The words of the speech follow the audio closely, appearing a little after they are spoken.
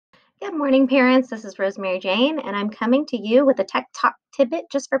Good morning, parents. This is Rosemary Jane, and I'm coming to you with a Tech Talk tidbit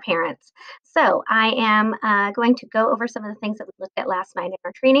just for parents. So, I am going to go over some of the things that we looked at last night in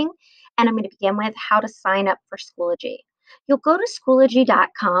our training, and I'm going to begin with how to sign up for Schoology. You'll go to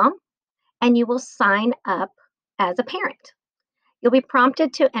Schoology.com and you will sign up as a parent. You'll be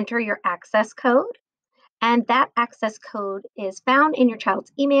prompted to enter your access code, and that access code is found in your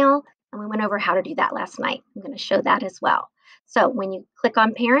child's email. And we went over how to do that last night. I'm going to show that as well. So when you click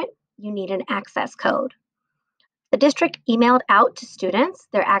on parent, you need an access code. The district emailed out to students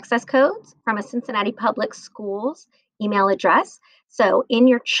their access codes from a Cincinnati Public Schools email address. So in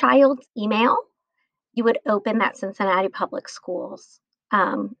your child's email, you would open that Cincinnati Public Schools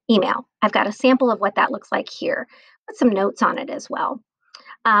email. I've got a sample of what that looks like here with some notes on it as well.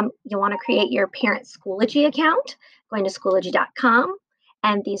 You'll want to create your parent Schoology account, going to Schoology.com,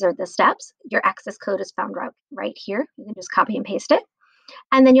 and these are the steps. Your access code is found right here. You can just copy and paste it.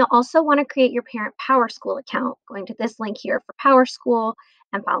 And then you'll also want to create your parent PowerSchool account, going to this link here for PowerSchool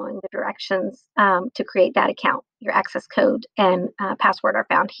and following the directions to create that account. Your access code and password are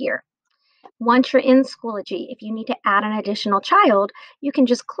found here. Once you're in Schoology, if you need to add an additional child, you can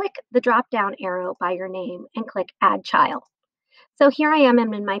just click the drop-down arrow by your name and click Add Child. So here I am,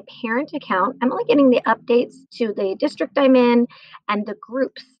 I'm in my parent account. I'm only getting the updates to the district I'm in and the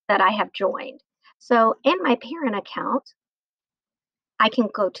groups that I have joined. So in my parent account, I can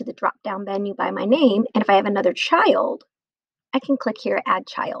go to the drop-down menu by my name, and if I have another child, I can click here, Add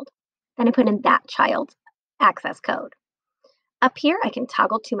Child. Then I put in that child's access code. Up here, I can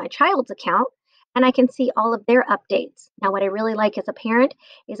toggle to my child's account, and I can see all of their updates. Now, what I really like as a parent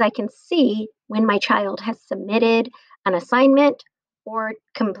is I can see when my child has submitted an assignment or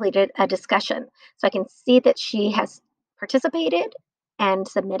completed a discussion. So I can see that she has participated and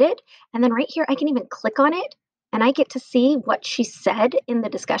submitted. And then right here, I can even click on it and I get to see what she said in the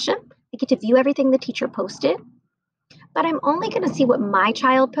discussion. I get to view everything the teacher posted, but I'm only going to see what my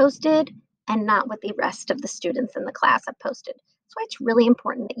child posted and not what the rest of the students in the class have posted. That's why it's really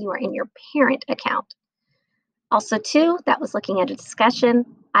important that you are in your parent account. Also, too, that was looking at a discussion.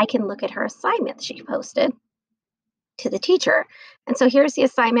 I can look at her assignment she posted to the teacher. And so here's the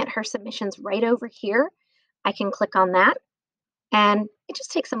assignment, her submission's right over here. I can click on that and it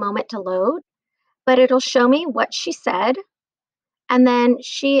just takes a moment to load, but it'll show me what she said. And then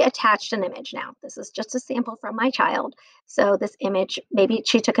she attached an image. Now, this is just a sample from my child. So this image, maybe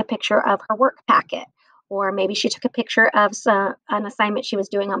she took a picture of her work packet, or maybe she took a picture of an assignment she was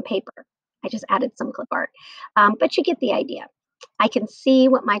doing on paper. I just added some clip art, but you get the idea. I can see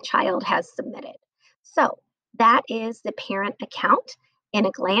what my child has submitted. So that is the parent account in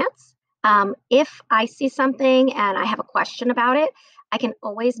a glance. If I see something and I have a question about it, I can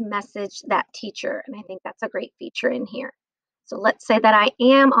always message that teacher. And I think that's a great feature in here. So let's say that I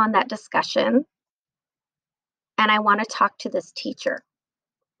am on that discussion and I want to talk to this teacher.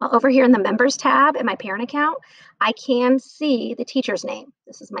 Well, over here in the members tab in my parent account, I can see the teacher's name.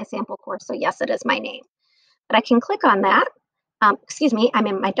 This is my sample course, so yes, it is my name. But I can click on that. Excuse me, I'm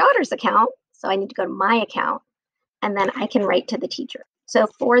in my daughter's account, so I need to go to my account, and then I can write to the teacher. So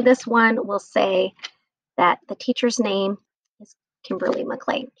for this one, we'll say that the teacher's name is Kimberly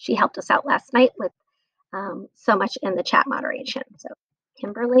McLean. She helped us out last night with so much in the chat moderation. So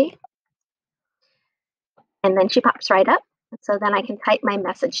Kimberly, and then she pops right up. So then I can type my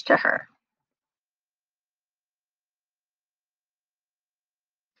message to her.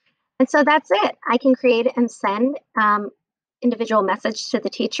 And so that's it. I can create and send individual message to the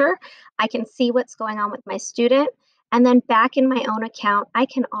teacher. I can see what's going on with my student. And then back in my own account, I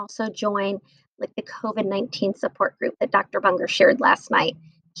can also join like the COVID-19 support group that Dr. Bunger shared last night,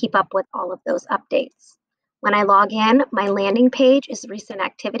 keep up with all of those updates. When I log in, my landing page is recent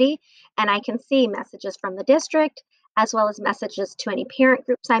activity, and I can see messages from the district, as well as messages to any parent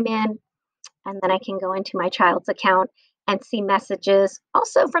groups I'm in. And then I can go into my child's account and see messages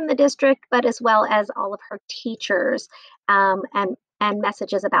also from the district, but as well as all of her teachers and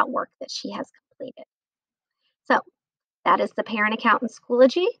messages about work that she has completed. So that is the parent account in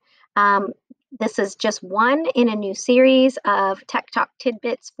Schoology. This is just one in a new series of Tech Talk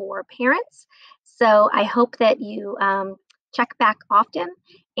tidbits for parents. So I hope that you check back often,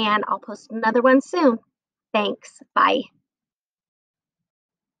 and I'll post another one soon. Thanks. Bye.